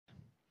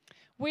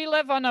We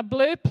live on a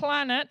blue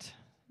planet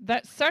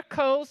that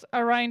circles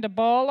around a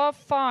ball of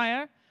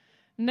fire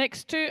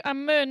next to a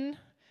moon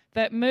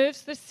that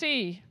moves the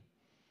sea.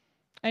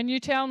 And you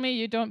tell me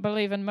you don't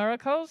believe in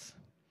miracles?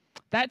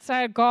 That's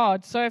our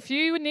God. So if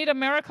you need a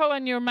miracle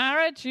in your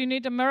marriage, you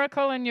need a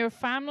miracle in your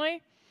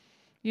family,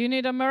 you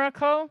need a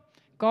miracle,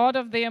 God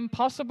of the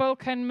impossible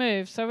can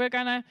move. So we're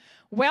going to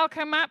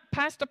welcome up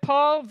Pastor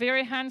Paul,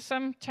 very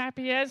handsome chap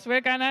he is. We're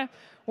going to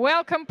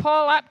welcome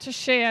Paul up to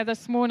share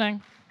this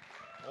morning.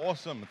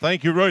 Awesome.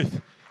 Thank you,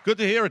 Ruth. Good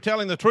to hear her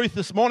telling the truth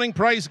this morning.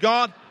 Praise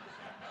God.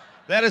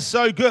 That is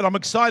so good. I'm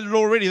excited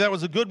already. That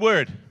was a good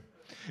word.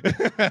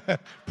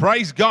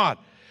 Praise God.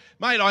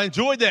 Mate, I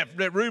enjoyed that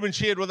Reuben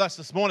shared with us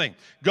this morning.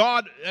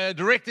 God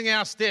directing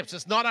our steps.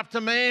 It's not up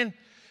to man,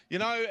 you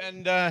know,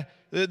 and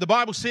the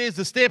Bible says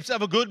the steps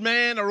of a good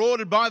man are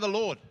ordered by the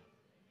Lord.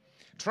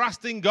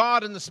 Trusting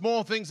God in the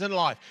small things in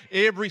life,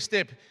 every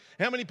step.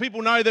 How many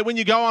people know that when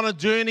you go on a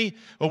journey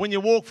or when you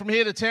walk from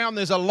here to town,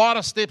 there's a lot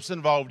of steps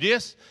involved,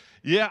 yes?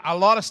 Yeah, a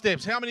lot of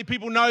steps. How many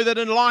people know that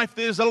in life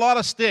there's a lot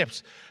of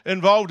steps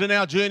involved in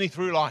our journey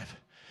through life?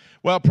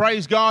 Well,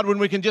 praise God when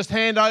we can just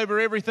hand over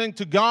everything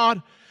to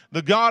God,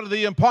 the God of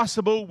the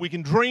impossible. We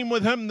can dream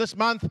with Him. This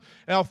month,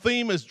 our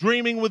theme is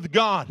Dreaming with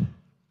God.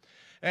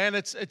 And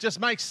it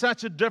just makes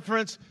such a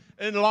difference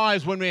in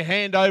lives when we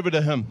hand over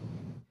to Him.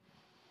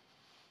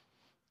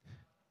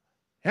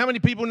 How many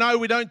people know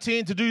we don't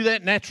tend to do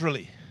that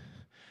naturally?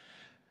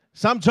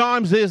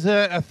 Sometimes there's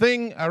a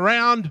thing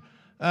around,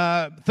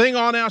 thing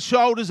on our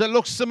shoulders that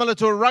looks similar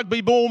to a rugby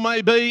ball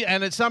maybe,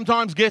 and it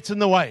sometimes gets in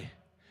the way.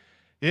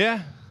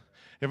 Yeah?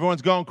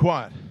 Everyone's gone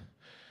quiet.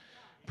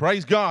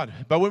 Praise God.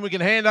 But when we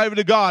can hand over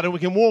to God and we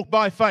can walk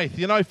by faith,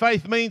 you know,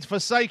 faith means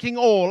forsaking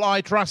all,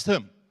 I trust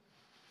Him.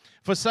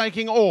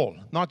 Forsaking all,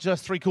 not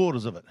just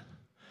 3/4 of it.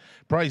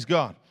 Praise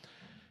God.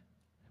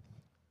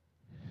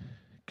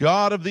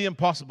 God of the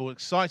impossible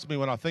excites me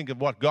when I think of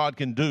what God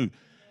can do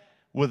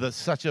with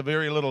such a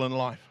very little in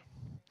life.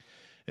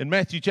 In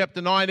Matthew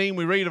chapter 19,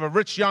 we read of a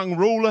rich young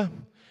ruler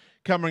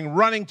coming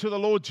running to the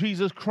Lord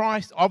Jesus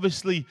Christ.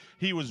 Obviously,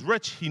 he was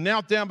rich. He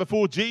knelt down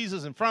before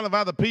Jesus in front of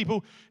other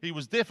people. He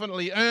was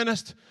definitely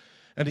earnest.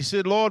 And he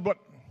said, Lord,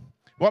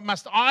 what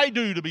must I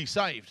do to be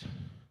saved?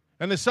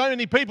 And there's so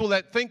many people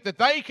that think that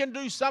they can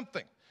do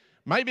something.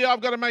 Maybe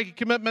I've got to make a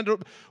commitment,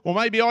 or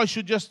maybe I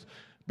should just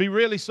be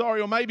really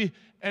sorry, or maybe,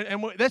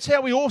 and that's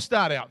how we all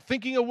start out,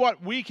 thinking of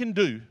what we can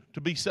do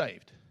to be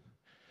saved.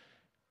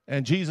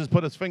 And Jesus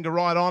put His finger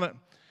right on it.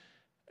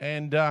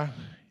 And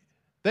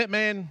that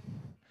man,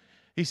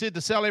 he said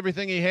to sell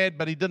everything he had,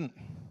 but he didn't.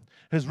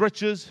 His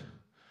riches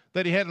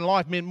that he had in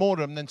life meant more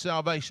to him than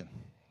salvation.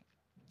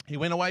 He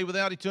went away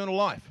without eternal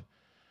life.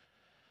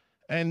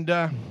 And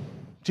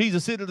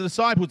Jesus said to the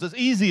disciples, it's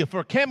easier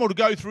for a camel to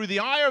go through the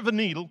eye of a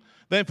needle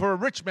than for a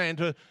rich man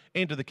to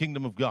enter the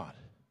kingdom of God.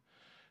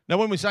 Now,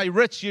 when we say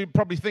rich, you're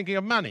probably thinking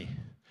of money.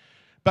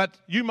 But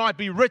you might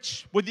be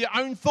rich with your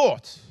own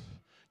thoughts.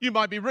 You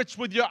might be rich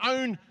with your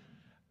own,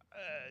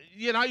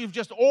 you've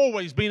just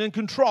always been in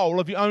control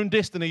of your own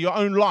destiny, your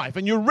own life.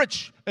 And you're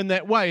rich in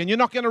that way, and you're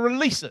not going to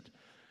release it.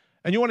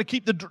 And you want to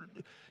keep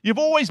you've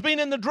always been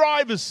in the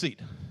driver's seat,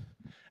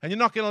 and you're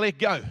not going to let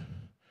go.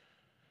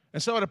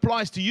 And so it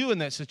applies to you in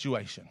that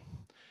situation.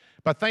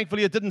 But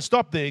thankfully, it didn't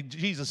stop there.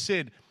 Jesus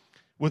said,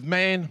 with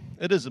man,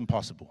 it is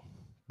impossible.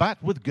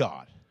 But with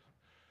God,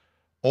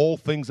 all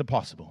things are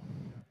possible.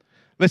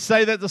 Let's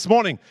say that this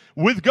morning.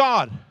 With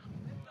God,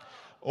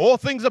 all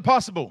things are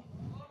possible.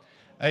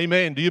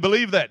 Amen. Do you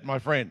believe that, my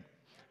friend?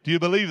 Do you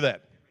believe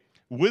that?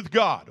 With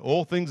God,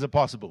 all things are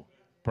possible.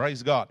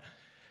 Praise God.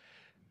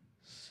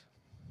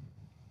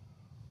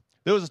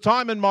 There was a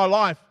time in my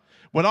life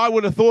when I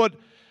would have thought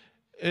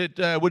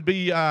it would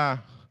be an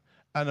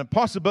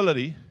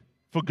impossibility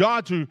for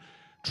God to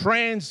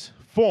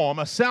transform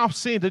a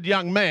self-centered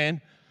young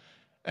man,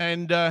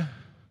 and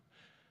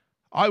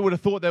I would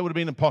have thought that would have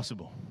been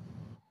impossible.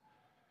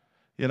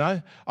 You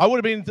know, I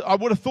would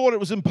have thought it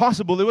was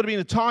impossible. There would have been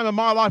a time in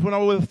my life when I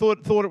would have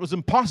thought it was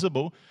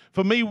impossible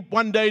for me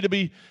one day to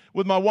be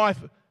with my wife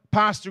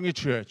pastoring a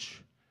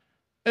church,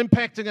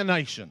 impacting a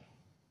nation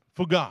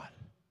for God.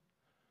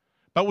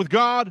 But with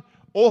God,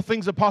 all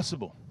things are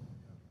possible.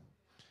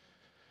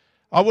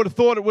 I would have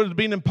thought it would have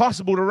been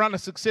impossible to run a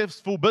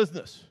successful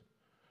business.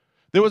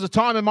 There was a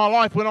time in my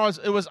life when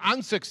it was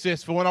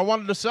unsuccessful, when I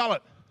wanted to sell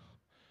it.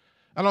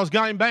 And I was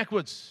going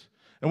backwards.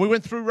 And we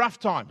went through rough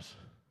times.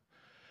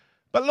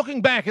 But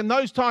looking back, in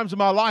those times of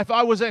my life,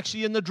 I was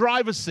actually in the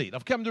driver's seat.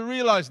 I've come to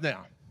realize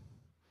now.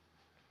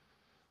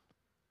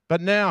 But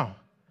now,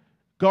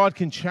 God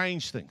can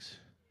change things.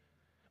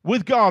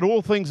 With God,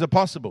 all things are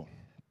possible.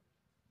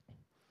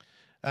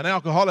 An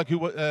alcoholic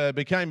who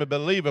became a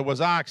believer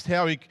was asked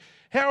how he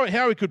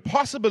could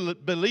possibly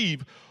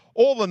believe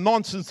all the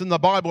nonsense in the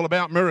Bible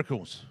about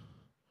miracles.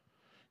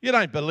 You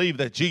don't believe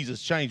that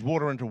Jesus changed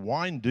water into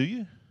wine, do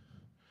you?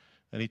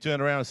 And he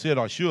turned around and said,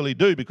 I surely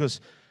do,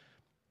 because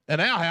in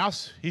our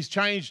house, He's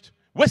changed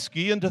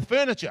whiskey into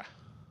furniture.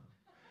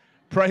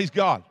 Praise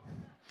God.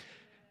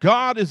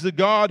 God is the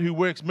God who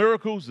works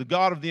miracles, the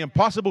God of the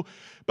impossible.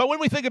 But when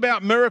we think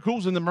about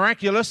miracles and the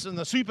miraculous and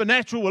the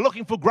supernatural, we're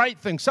looking for great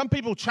things. Some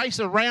people chase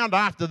around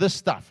after this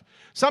stuff.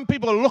 Some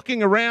people are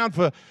looking around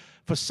for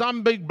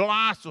some big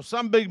blast or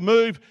some big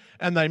move,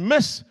 and they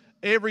miss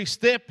every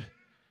step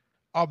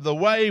of the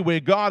way where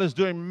God is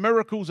doing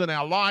miracles in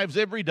our lives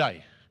every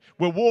day.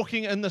 We're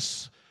walking in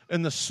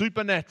the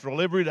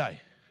supernatural every day.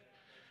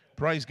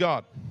 Praise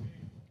God.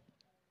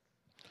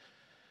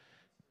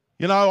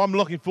 You know, I'm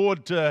looking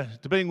forward to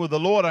being with the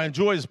Lord. I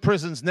enjoy His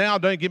presence now,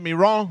 don't get me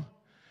wrong.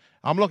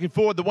 I'm looking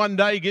forward to one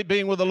day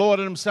being with the Lord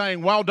and Him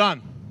saying, well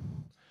done.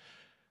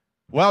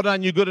 Well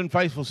done, you good and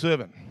faithful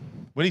servant.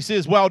 When He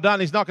says well done,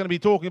 He's not going to be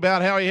talking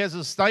about how He has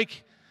His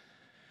steak.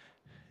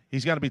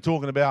 He's going to be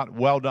talking about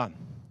well done.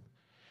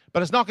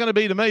 But it's not going to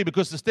be to me,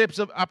 because the steps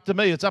up to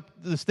me,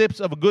 the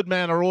steps of a good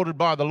man are ordered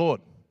by the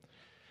Lord.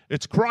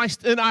 It's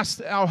Christ in us,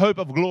 our hope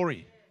of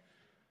glory.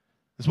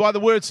 That's why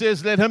the word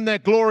says, let him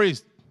that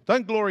glories,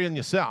 don't glory in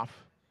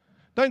yourself.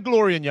 Don't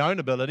glory in your own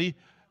ability.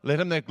 Let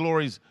him that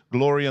glories,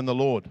 glory in the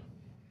Lord.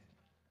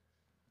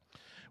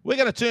 We're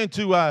going to turn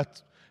to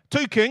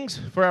 2 Kings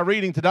for our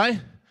reading today.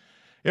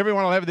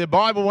 Everyone will have their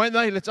Bible, won't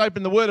they? Let's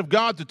open the Word of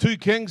God to 2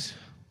 Kings.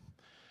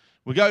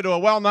 We go to a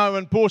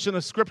well-known portion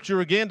of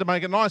Scripture again to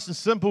make it nice and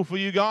simple for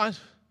you guys.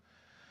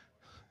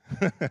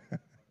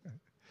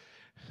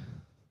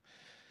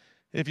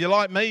 If you're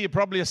like me, you're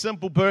probably a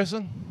simple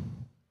person.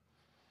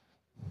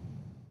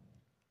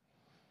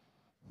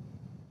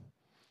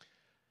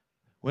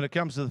 When it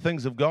comes to the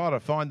things of God, I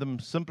find them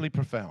simply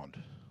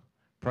profound.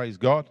 Praise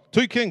God.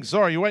 2 Kings,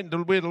 sorry, you're waiting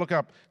where to look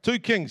up. 2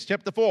 Kings,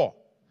 chapter 4.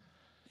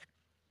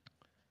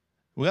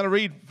 We're going to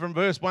read from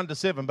verse 1 to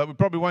 7, but we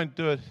probably won't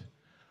do it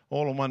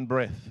all in one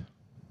breath.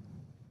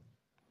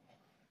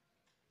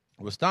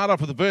 We'll start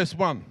off with verse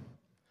 1.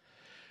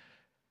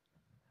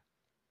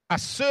 A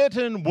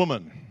certain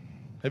woman.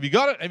 Have you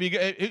got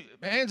it?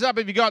 Hands up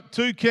if you got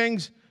 2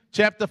 Kings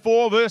chapter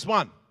 4, verse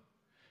 1.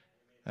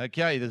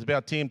 Okay, there's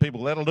about 10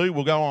 people. That'll do.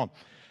 We'll go on.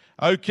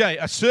 Okay,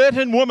 a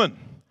certain woman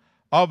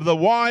of the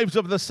wives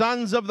of the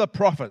sons of the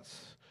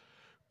prophets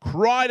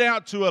cried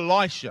out to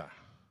Elisha.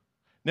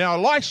 Now,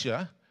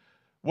 Elisha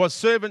was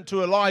servant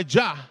to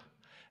Elijah,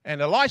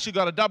 and Elisha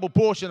got a double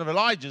portion of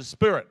Elijah's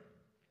spirit.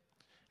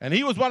 And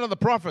he was one of the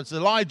prophets,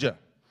 Elijah,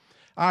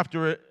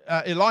 after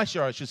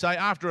Elijah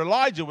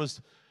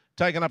was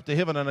taken up to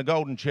heaven in a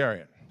golden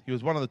chariot. He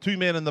was one of the 2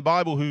 men in the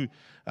Bible who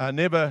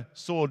never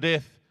saw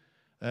death.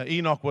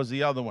 Enoch was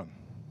the other one.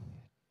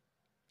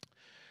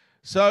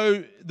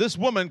 So this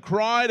woman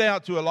cried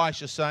out to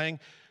Elisha, saying,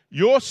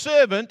 your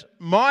servant,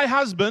 my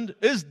husband,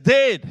 is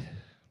dead.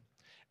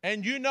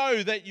 And you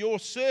know that your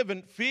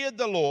servant feared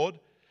the Lord,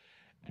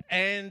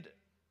 and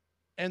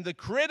the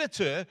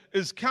creditor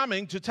is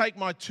coming to take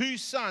my 2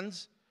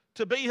 sons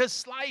to be his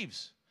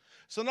slaves.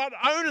 So not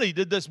only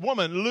did this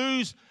woman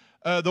lose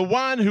the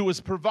one who was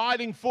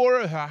providing for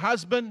her, her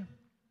husband,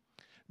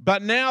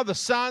 but now the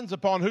sons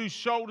upon whose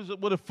shoulders it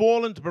would have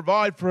fallen to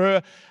provide for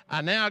her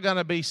are now going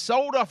to be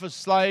sold off as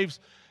slaves,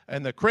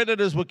 and the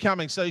creditors were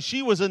coming. So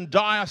she was in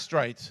dire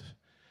straits.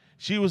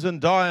 She was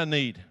in dire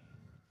need.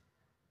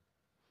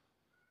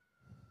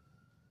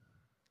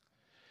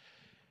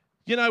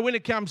 You know, when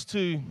it comes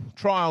to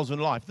trials in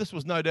life, this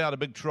was no doubt a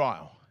big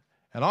trial.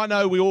 And I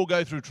know we all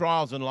go through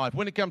trials in life.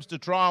 When it comes to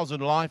trials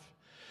in life,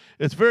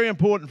 it's very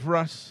important for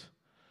us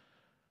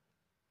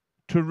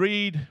to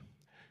read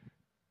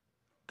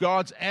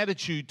God's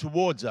attitude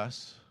towards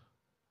us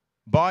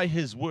by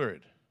His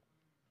Word,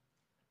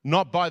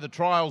 not by the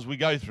trials we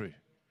go through.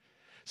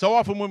 So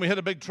often when we hit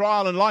a big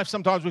trial in life,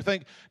 sometimes we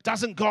think,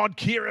 doesn't God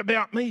care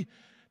about me?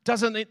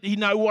 Doesn't He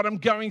know what I'm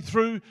going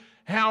through,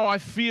 how I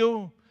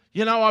feel?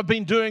 You know, I've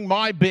been doing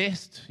my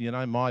best. You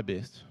know, my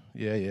best.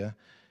 Yeah.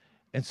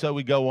 And so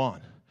we go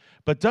on.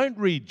 But don't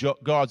read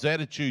God's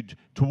attitude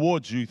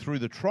towards you through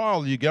the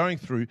trial you're going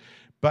through,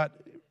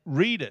 but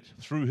read it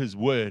through His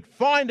Word.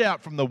 Find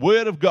out from the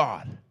Word of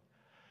God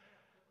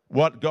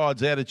what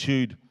God's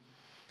attitude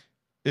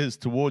is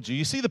towards you.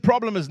 You see, the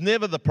problem is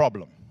never the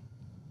problem.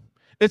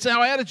 It's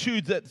our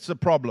attitude that's the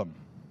problem.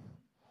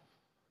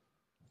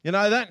 You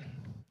know that?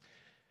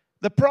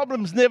 The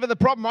problem's never the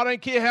problem. I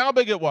don't care how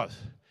big it was.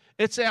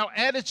 It's our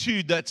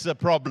attitude that's the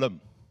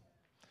problem.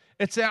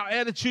 It's our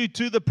attitude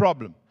to the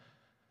problem.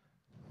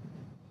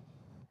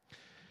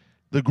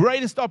 The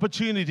greatest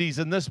opportunities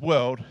in this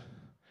world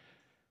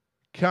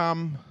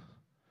come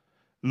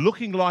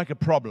looking like a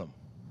problem.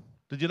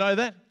 Did you know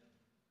that?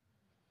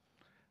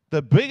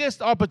 The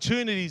biggest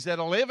opportunities that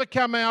will ever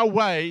come our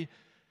way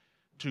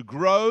to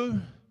grow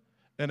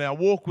in our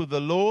walk with the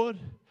Lord,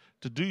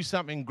 to do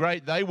something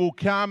great, they will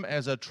come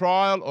as a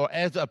trial or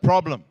as a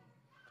problem.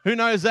 Who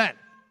knows that?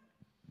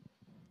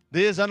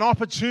 There's an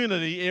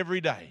opportunity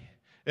every day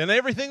in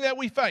everything that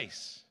we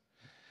face,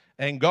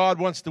 and God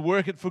wants to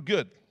work it for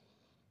good.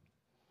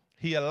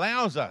 He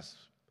allows us,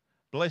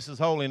 bless His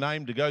holy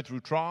name, to go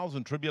through trials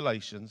and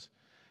tribulations,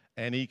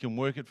 and He can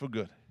work it for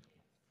good.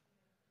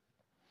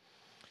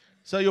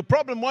 So your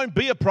problem won't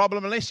be a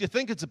problem unless you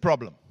think it's a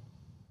problem.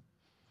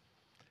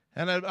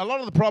 And a lot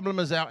of the problem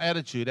is our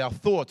attitude, our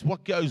thoughts,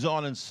 what goes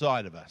on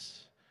inside of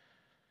us.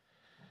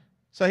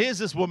 So here's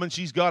this woman.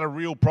 She's got a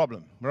real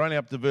problem. We're only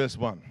up to verse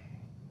 1.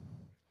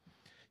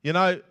 You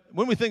know,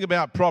 when we think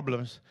about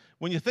problems,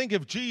 when you think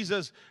of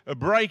Jesus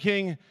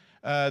breaking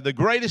the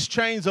greatest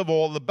chains of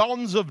all, the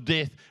bonds of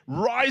death,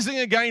 rising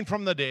again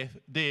from the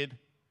dead,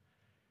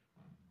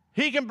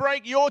 he can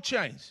break your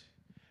chains.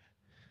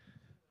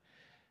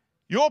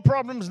 Your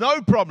problem's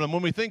no problem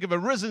when we think of a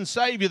risen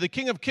Savior, the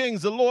King of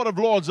Kings, the Lord of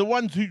Lords, the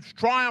one who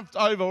triumphed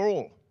over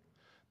all.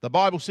 The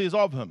Bible says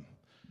of him,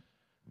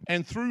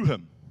 and through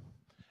him,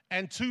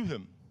 and to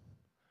him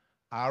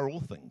are all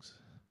things.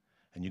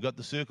 And you've got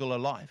the circle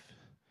of life.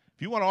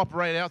 If you want to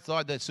operate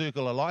outside that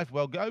circle of life,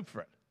 well, go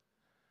for it.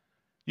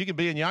 You can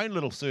be in your own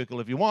little circle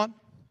if you want.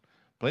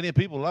 Plenty of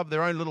people love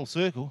their own little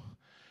circle.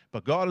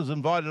 But God has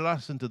invited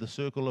us into the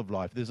circle of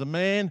life. There's a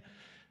man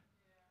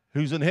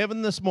who's in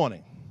heaven this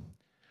morning,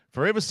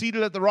 forever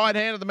seated at the right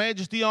hand of the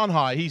Majesty on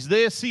high. He's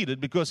there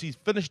seated because he's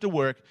finished the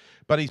work,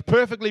 but he's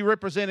perfectly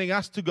representing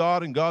us to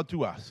God and God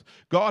to us.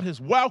 God has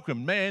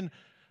welcomed man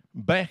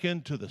back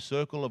into the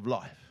circle of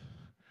life.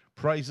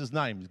 Praise his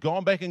name. He's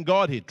gone back in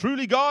Godhead.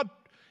 Truly God,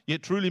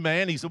 yet truly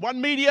man. He's the one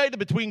mediator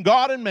between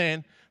God and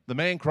man, the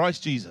man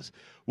Christ Jesus.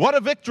 What a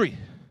victory.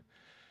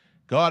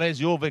 God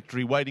has your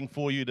victory waiting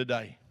for you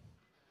today.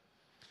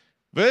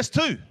 Verse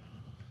 2.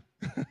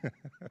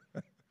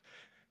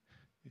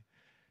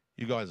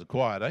 You guys are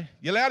quiet, eh?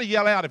 You're allowed to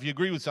yell out if you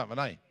agree with something,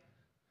 eh?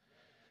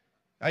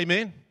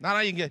 Amen? No,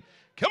 you can get,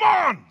 come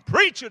on,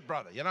 preach it,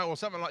 brother. You know, or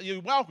something like,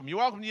 you're welcome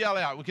to yell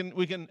out.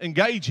 We can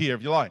engage here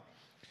if you like.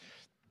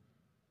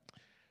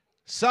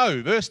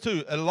 So, verse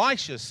 2,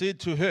 Elisha said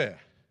to her,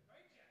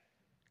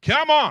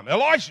 come on,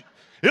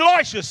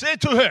 Elisha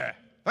said to her,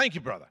 thank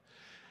you, brother,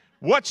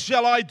 what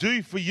shall I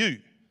do for you?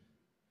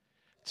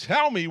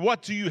 Tell me,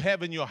 what do you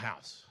have in your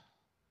house?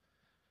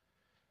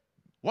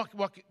 What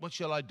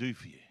shall I do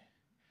for you?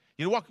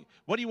 You know,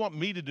 what do you want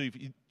me to do for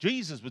you?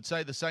 Jesus would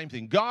say the same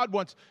thing. God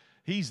wants,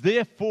 he's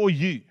there for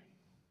you.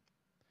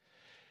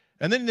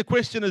 And then the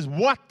question is,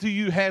 what do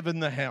you have in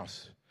the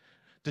house?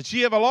 Did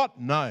she have a lot?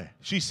 No.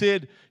 She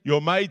said,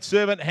 your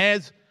maidservant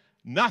has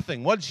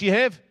nothing. What did she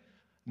have?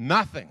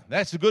 Nothing.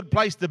 That's a good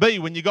place to be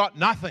when you got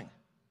nothing.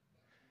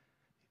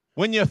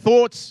 When your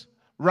thoughts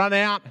run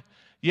out,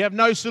 you have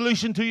no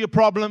solution to your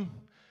problem,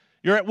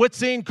 you're at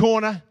wit's end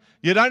corner,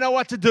 you don't know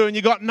what to do, and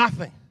you got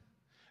nothing.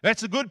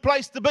 That's a good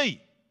place to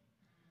be.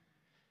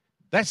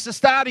 That's the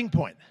starting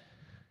point.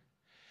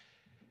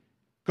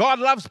 God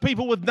loves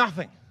people with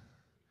nothing.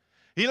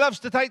 He loves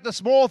to take the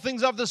small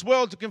things of this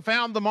world to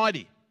confound the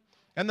mighty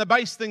and the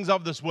base things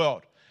of this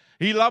world.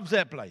 He loves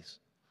that place.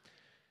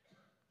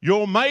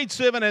 Your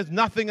maidservant has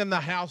nothing in the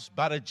house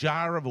but a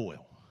jar of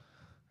oil.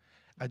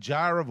 A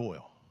jar of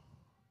oil.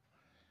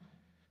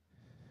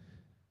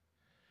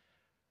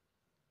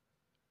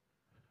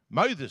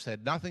 Moses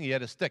had nothing. He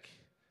had a stick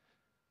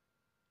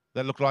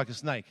that looked like a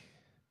snake.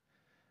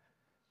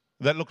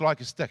 That looked like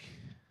a stick.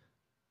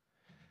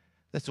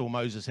 That's all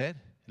Moses had.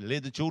 He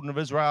led the children of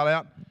Israel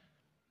out,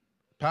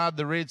 parted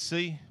the Red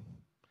Sea.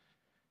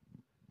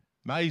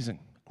 Amazing.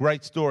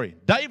 Great story.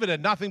 David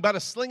had nothing but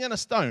a sling and a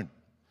stone.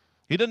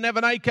 He didn't have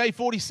an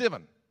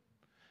AK-47.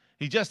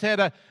 He just had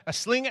a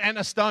sling and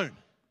a stone.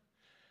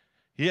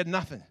 He had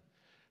nothing.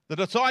 The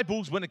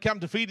disciples, when it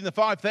came to feeding the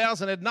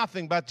 5,000, had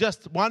nothing but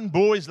just one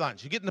boy's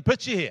lunch. You're getting the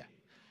picture here.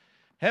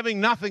 Having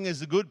nothing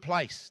is a good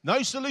place.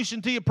 No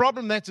solution to your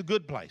problem, that's a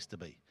good place to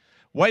be.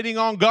 Waiting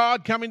on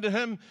God, coming to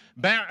him,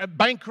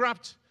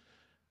 bankrupt,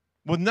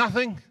 with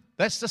nothing,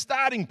 that's the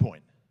starting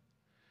point.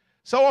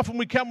 So often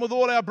we come with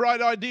all our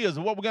bright ideas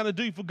of what we're going to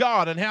do for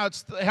God and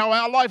how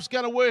our life's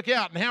going to work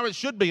out and how it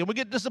should be, and we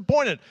get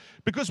disappointed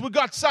because we've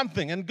got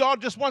something, and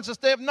God just wants us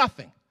to have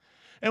nothing.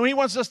 And he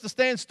wants us to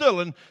stand still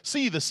and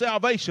see the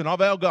salvation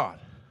of our God.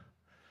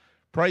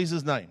 Praise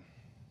his name.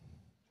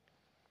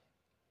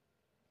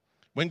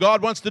 When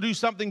God wants to do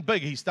something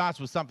big, he starts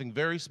with something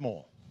very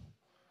small.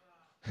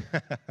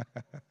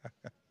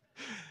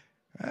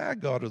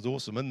 God is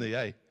awesome, isn't he,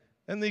 eh?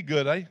 Isn't he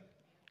good, eh?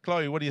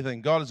 Chloe, what do you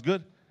think? God is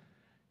good?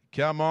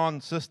 Come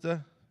on,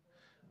 sister,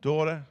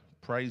 daughter,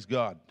 praise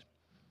God.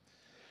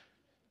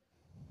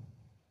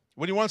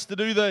 When he wants to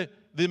do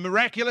the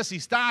miraculous, he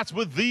starts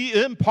with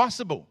the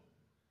impossible.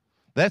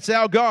 That's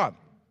our God.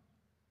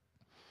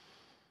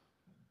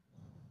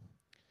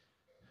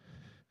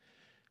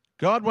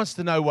 God wants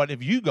to know, what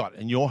have you got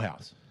in your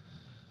house?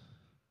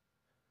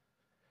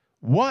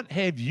 What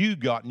have you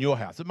got in your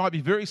house? It might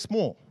be very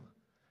small.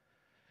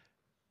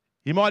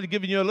 He might have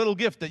given you a little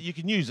gift that you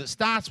can use. It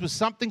starts with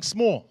something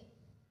small.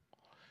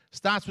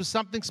 Starts with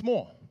something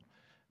small.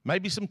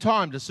 Maybe some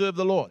time to serve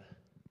the Lord.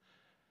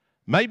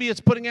 Maybe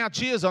it's putting out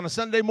chairs on a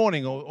Sunday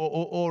morning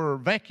or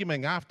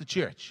vacuuming after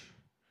church.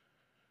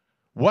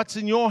 What's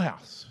in your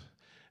house?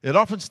 It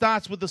often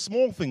starts with the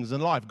small things in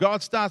life.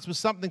 God starts with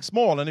something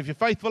small, and if you're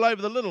faithful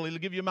over the little, he'll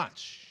give you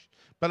much.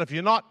 But if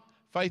you're not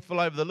faithful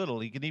over the little,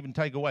 he can even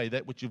take away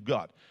that which you've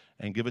got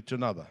and give it to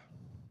another.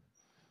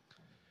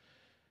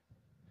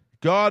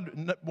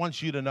 God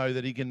wants you to know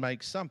that he can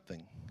make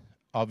something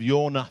of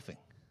your nothing.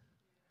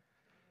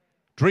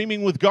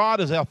 Dreaming with God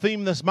is our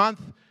theme this month.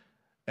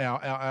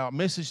 Our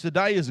message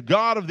today is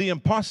God of the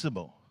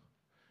impossible.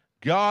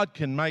 God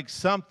can make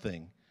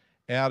something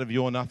out of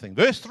your nothing.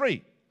 Verse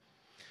 3.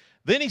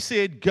 Then he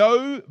said,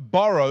 go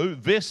borrow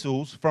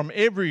vessels from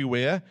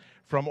everywhere,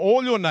 from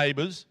all your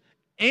neighbors,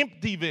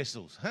 empty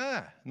vessels.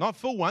 Not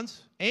full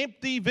ones,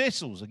 empty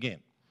vessels again.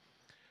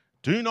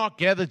 Do not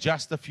gather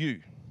just a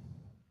few.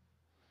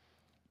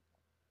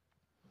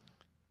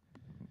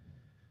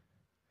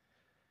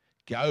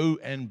 Go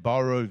and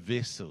borrow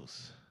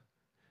vessels.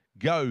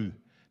 Go.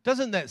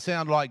 Doesn't that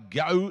sound like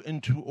go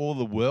into all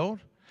the world?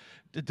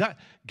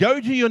 Go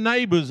to your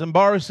neighbors and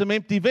borrow some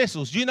empty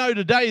vessels. Do you know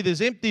today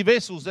there's empty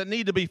vessels that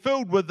need to be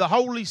filled with the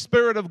Holy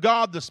Spirit of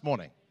God this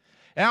morning?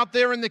 Out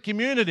there in the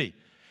community.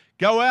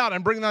 Go out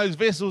and bring those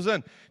vessels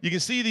in. You can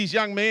see these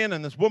young men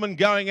and this woman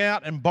going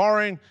out and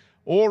borrowing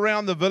all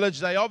around the village.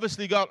 They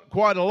obviously got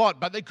quite a lot,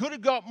 but they could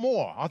have got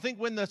more. I think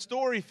when the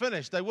story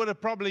finished, they would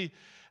have probably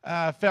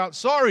felt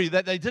sorry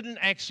that they didn't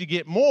actually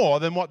get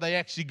more than what they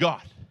actually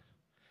got.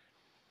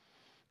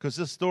 Because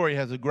this story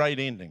has a great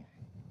ending.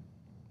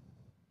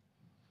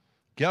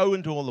 Go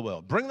into all the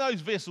world. Bring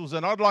those vessels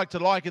in. I'd like to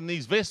liken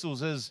these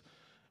vessels as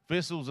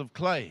vessels of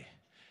clay.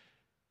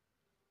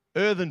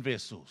 Earthen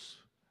vessels.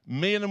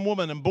 Men and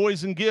women and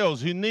boys and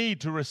girls who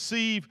need to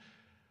receive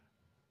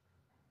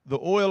the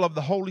oil of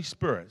the Holy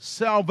Spirit.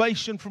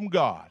 Salvation from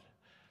God.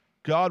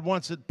 God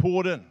wants it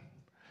poured in.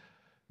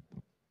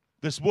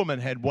 This woman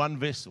had one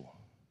vessel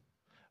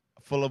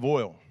full of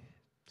oil.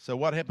 So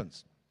what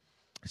happens?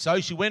 So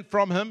she went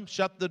from him,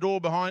 shut the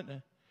door behind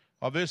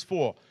her. Verse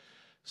 4.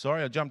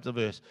 Sorry, I jumped a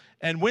verse.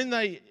 And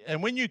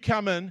when you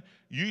come in,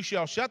 you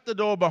shall shut the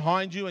door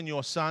behind you and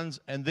your sons,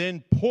 and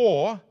then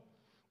pour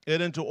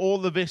it into all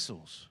the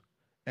vessels,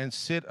 and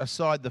set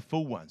aside the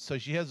full ones. So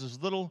she has this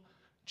little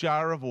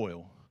jar of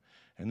oil,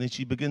 and then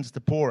she begins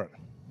to pour it.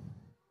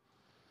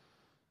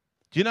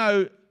 Do you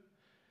know,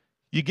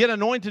 you get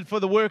anointed for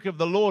the work of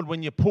the Lord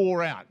when you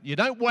pour out. You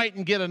don't wait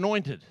and get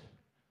anointed.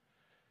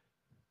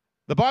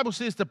 The Bible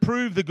says to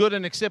prove the good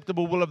and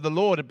acceptable will of the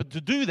Lord. But to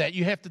do that,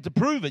 you have to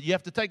prove it. You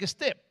have to take a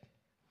step.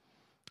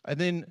 And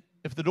then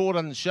if the door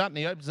doesn't shut and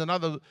he opens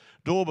another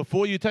door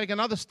before you, take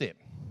another step.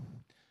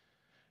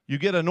 You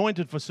get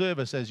anointed for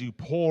service as you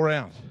pour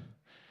out.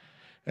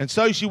 And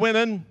so she went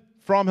in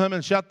from him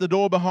and shut the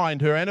door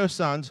behind her and her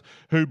sons,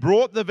 who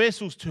brought the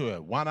vessels to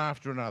her, one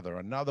after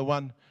another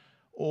one,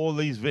 all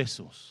these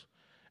vessels.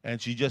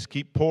 And she just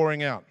kept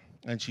pouring out.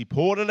 And she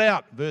poured it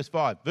out. Verse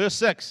 5. Verse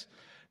 6.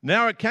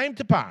 Now it came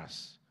to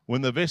pass,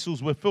 when the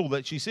vessels were full,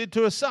 that she said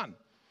to her son,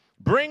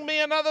 bring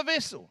me another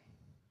vessel.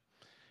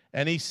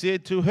 And he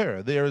said to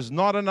her, there is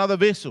not another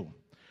vessel.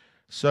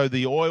 So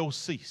the oil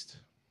ceased.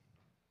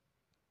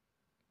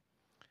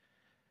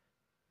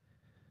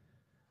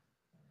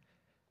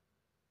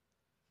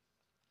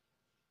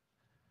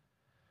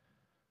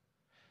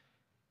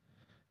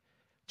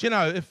 Do you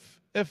know,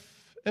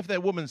 if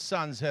that woman's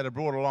sons had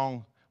brought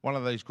along one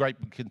of those great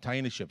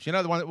container ships. You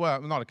know the one, well,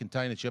 not a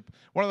container ship,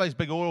 one of those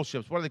big oil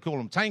ships, what do they call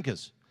them?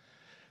 Tankers,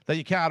 that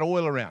you cart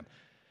oil around.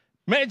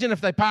 Imagine if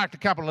they parked a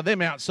couple of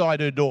them outside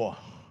her door.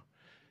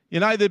 You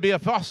know, there'd be a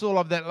fossil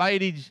of that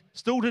lady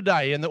still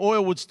today, and the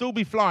oil would still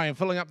be flowing,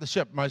 filling up the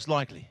ship, most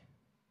likely.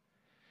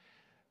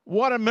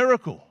 What a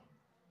miracle.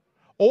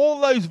 All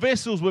those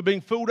vessels were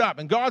being filled up,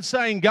 and God's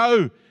saying,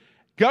 go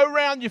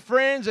around your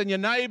friends and your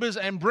neighbors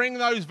and bring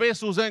those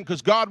vessels in,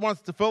 because God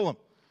wants to fill them.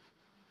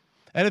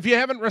 And if you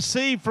haven't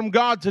received from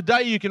God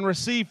today, you can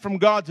receive from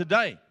God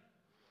today.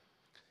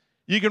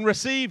 You can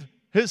receive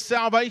His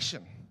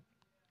salvation.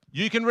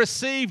 You can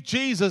receive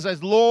Jesus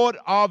as Lord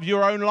of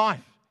your own life.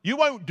 You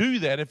won't do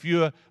that if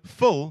you're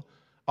full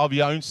of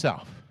your own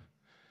self.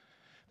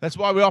 That's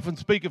why we often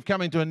speak of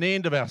coming to an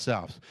end of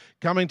ourselves,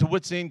 coming to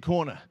wit's end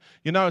corner.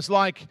 You know, it's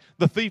like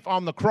the thief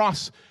on the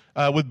cross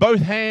with both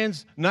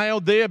hands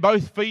nailed there,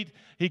 both feet.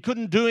 He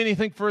couldn't do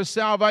anything for his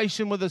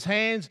salvation with his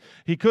hands.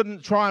 He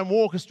couldn't try and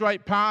walk a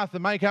straight path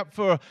and make up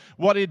for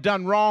what he had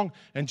done wrong.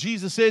 And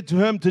Jesus said to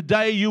him,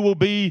 today you will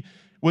be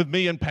with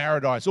me in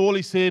paradise. All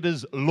he said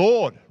is,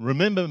 Lord,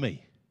 remember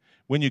me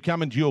when you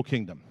come into your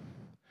kingdom.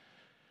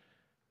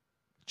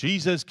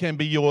 Jesus can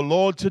be your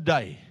Lord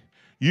today.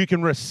 You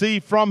can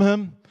receive from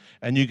him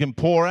and you can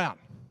pour out.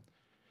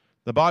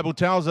 The Bible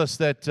tells us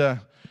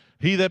that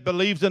he that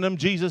believes in him,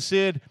 Jesus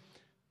said,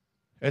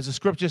 as the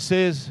scripture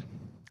says,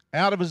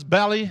 out of his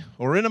belly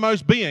or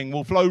innermost being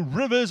will flow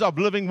rivers of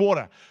living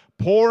water,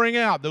 pouring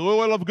out the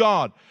oil of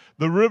God,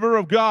 the river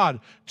of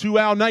God to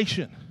our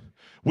nation.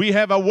 We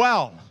have a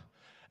well,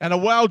 and a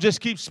well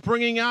just keeps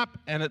springing up,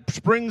 and it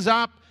springs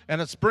up,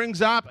 and it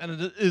springs up, and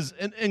it is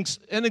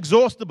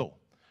inexhaustible.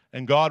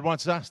 And God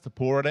wants us to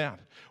pour it out.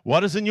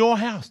 What is in your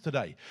house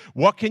today?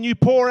 What can you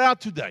pour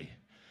out today?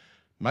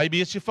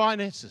 Maybe it's your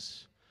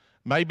finances.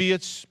 Maybe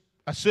it's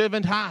a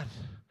servant heart.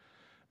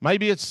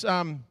 Maybe it's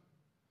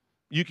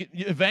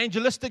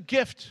evangelistic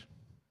gift,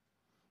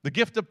 the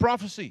gift of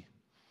prophecy.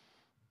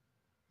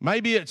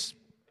 Maybe it's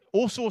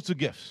all sorts of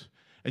gifts,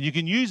 and you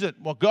can use it,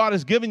 what God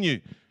has given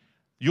you.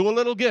 Your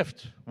little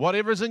gift,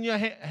 whatever's in your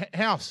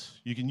house,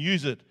 you can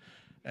use it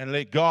and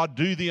let God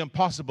do the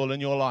impossible in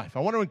your life.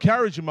 I want to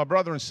encourage you, my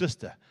brother and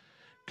sister.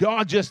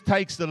 God just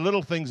takes the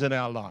little things in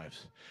our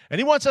lives. And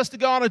He wants us to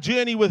go on a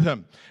journey with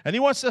Him. And He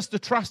wants us to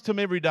trust Him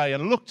every day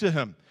and look to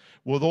Him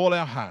with all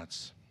our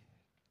hearts.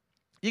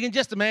 You can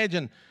just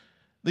imagine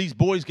these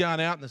boys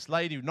going out and this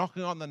lady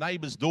knocking on the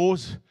neighbors'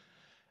 doors,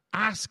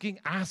 asking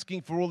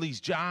for all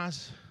these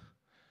jars,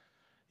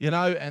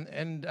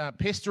 and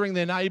pestering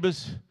their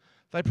neighbors.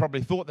 They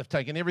probably thought they've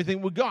taken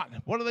everything we've got.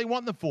 What do they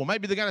want them for?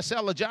 Maybe they're going to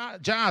sell the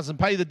jars and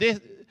pay the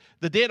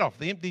debt off,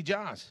 the empty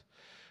jars.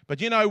 But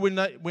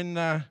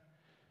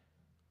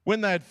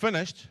when they had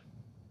finished,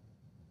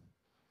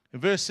 in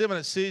verse 7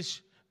 it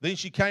says, then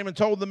she came and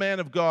told the man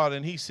of God,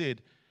 and he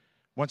said,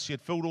 once she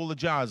had filled all the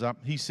jars up,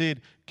 he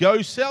said,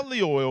 go sell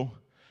the oil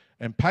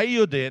and pay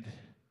your debt,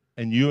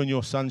 and you and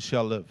your sons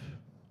shall live.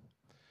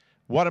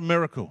 What a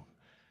miracle.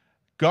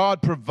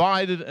 God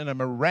provided in a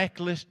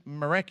miraculous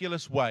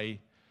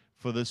way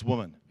for this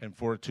woman and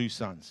for her 2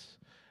 sons.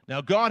 Now,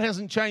 God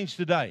hasn't changed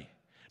today.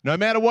 No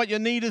matter what your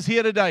need is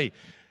here today,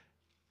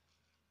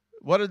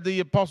 what did the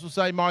apostle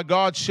say? My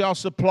God shall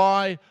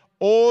supply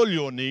all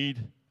your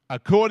need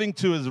according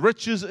to His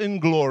riches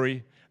in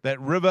glory. That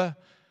river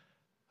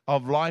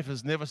of life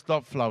has never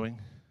stopped flowing.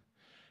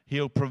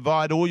 He'll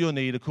provide all your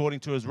need according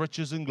to His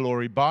riches in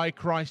glory by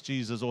Christ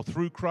Jesus, or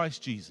through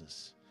Christ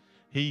Jesus.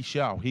 He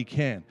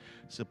can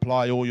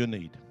supply all your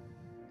need.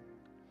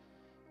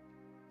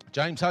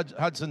 James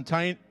Hudson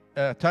Taylor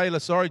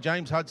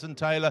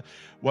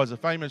was a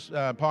famous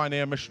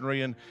pioneer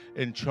missionary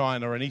in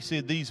China, and he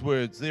said these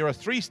words: there are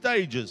 3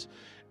 stages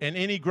in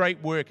any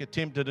great work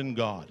attempted in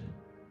God.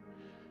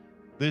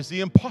 There's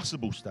the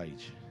impossible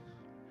stage,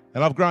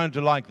 and I've grown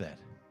to like that,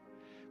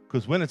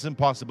 because when it's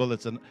impossible,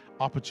 it's an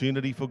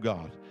opportunity for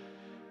God.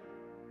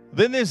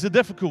 Then there's the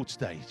difficult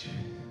stage,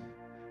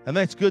 and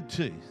that's good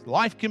too.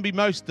 Life can be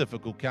most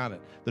difficult, can't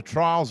it? The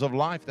trials of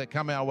life that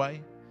come our way.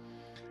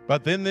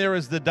 But then there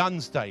is the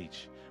done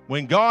stage,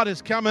 when God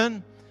has come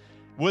in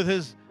with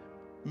His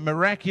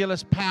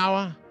miraculous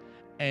power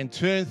and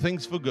turned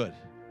things for good.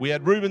 We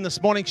had Reuben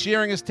this morning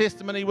sharing his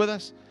testimony with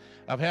us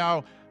of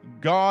how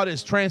God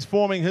is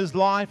transforming his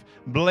life,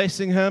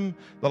 blessing him,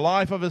 the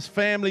life of his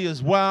family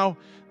as well.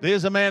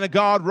 There's a man of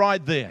God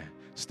right there,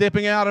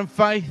 stepping out in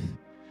faith,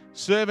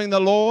 serving the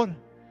Lord,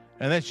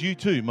 and that's you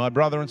too, my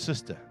brother and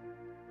sister.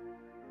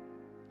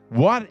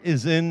 What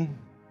is in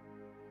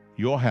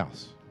your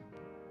house?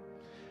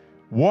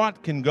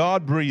 What can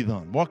God breathe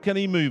on? What can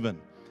He move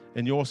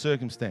in your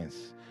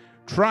circumstance?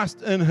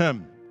 Trust in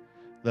Him,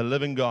 the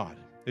living God.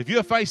 If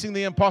you're facing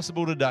the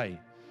impossible today,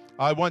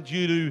 I want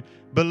you to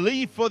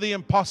believe for the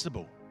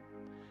impossible.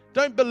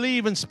 Don't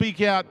believe and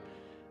speak out,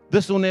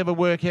 this will never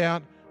work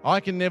out, I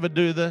can never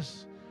do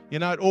this,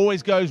 it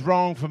always goes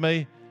wrong for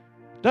me.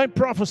 Don't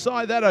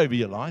prophesy that over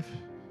your life.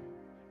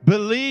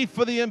 Believe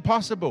for the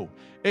impossible.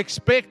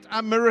 Expect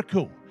a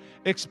miracle.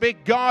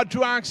 Expect God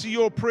to answer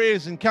your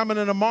prayers and come in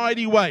a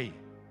mighty way.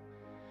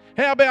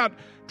 How about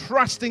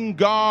trusting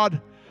God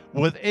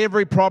with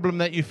every problem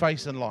that you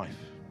face in life?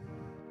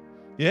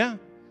 Yeah?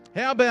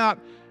 How about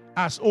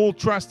us all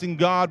trusting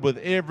God with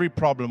every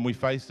problem we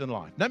face in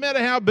life? No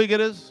matter how big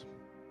it is.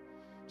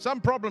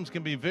 Some problems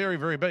can be very,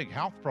 very big.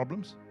 Health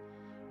problems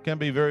can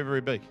be very,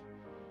 very big.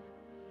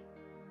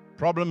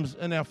 Problems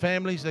in our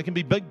families, they can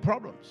be big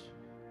problems.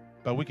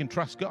 But we can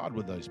trust God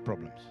with those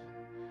problems.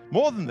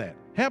 More than that,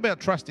 how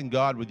about trusting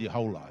God with your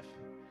whole life?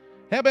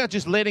 How about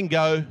just letting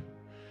go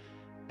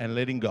and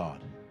letting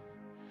God?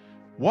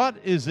 What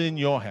is in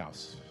your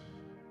house?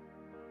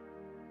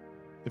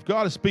 If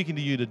God is speaking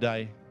to you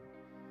today,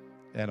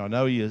 and I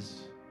know He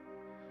is,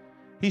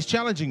 He's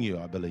challenging you,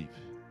 I believe,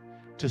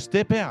 to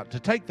step out, to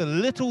take the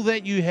little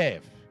that you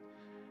have.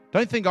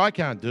 Don't think I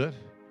can't do it.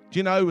 Do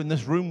you know in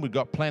this room we've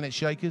got planet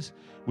shakers,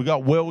 we've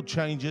got world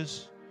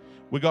changers,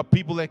 we've got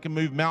people that can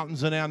move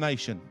mountains in our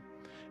nation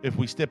if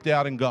we stepped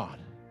out in God.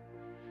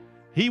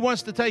 He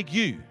wants to take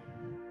you,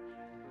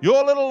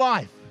 your little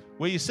life,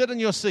 where you sit in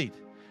your seat,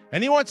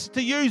 and He wants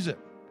to use it.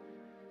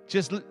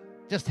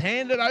 Just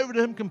hand it over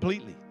to Him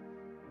completely.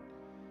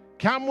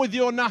 Come with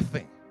your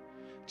nothing.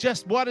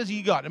 Just what has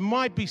He got? It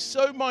might be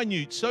so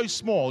minute, so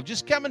small.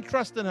 Just come and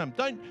trust in Him.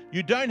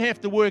 You don't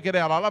have to work it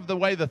out. I love the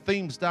way the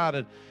theme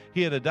started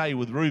here today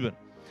with Reuben,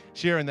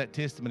 sharing that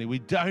testimony. We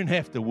don't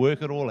have to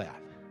work it all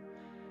out.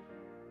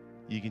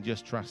 You can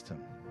just trust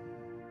Him.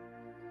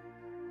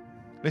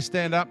 Let's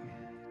stand up.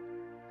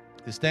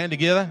 Let's stand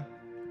together.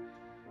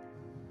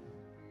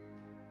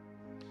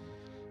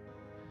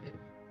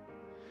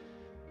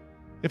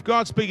 If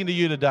God's speaking to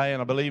you today,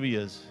 and I believe He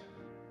is,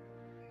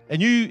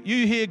 and you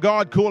hear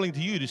God calling to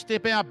you to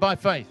step out by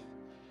faith,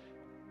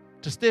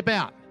 to step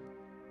out.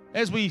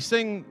 As we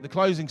sing the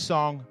closing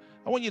song,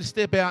 I want you to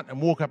step out and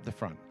walk up the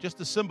front. Just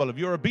a symbol of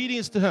your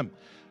obedience to Him.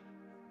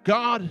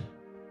 God,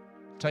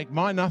 take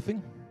my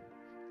nothing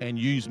and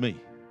use me.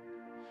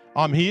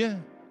 I'm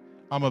here.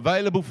 I'm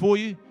available for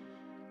you.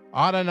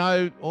 I don't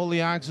know all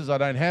the answers. I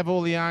don't have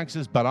all the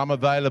answers, but I'm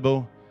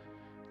available.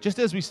 Just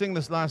as we sing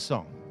this last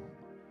song,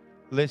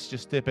 let's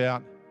just step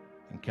out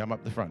and come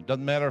up the front.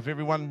 Doesn't matter if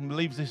everyone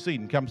leaves their seat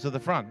and comes to the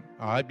front.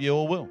 I hope you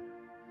all will.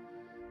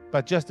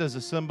 But just as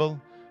a symbol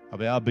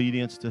of our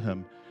obedience to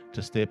Him,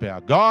 to step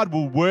out. God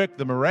will work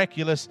the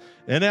miraculous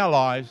in our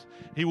lives.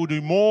 He will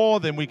do more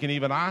than we can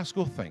even ask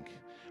or think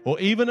or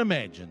even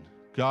imagine.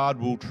 God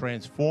will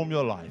transform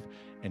your life,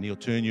 and He'll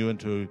turn you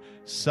into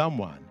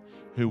someone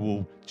who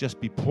will just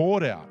be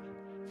poured out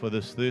for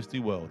this thirsty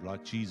world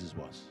like Jesus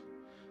was.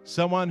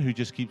 Someone who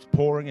just keeps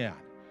pouring out.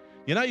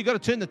 You know, you've got to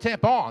turn the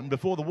tap on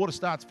before the water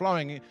starts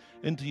flowing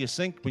into your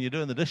sink when you're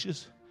doing the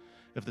dishes.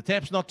 If the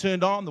tap's not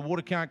turned on, the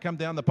water can't come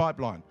down the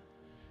pipeline.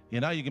 You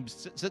know, you can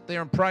sit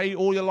there and pray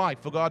all your life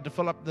for God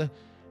to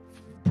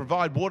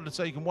provide water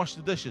so you can wash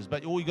the dishes.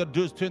 But all you got to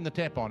do is turn the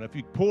tap on. If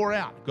you pour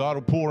out, God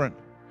will pour in.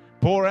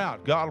 Pour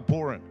out, God will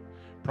pour in.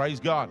 Praise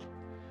God.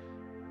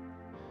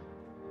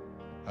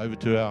 Over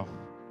to our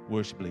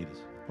worship leaders.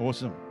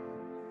 Awesome.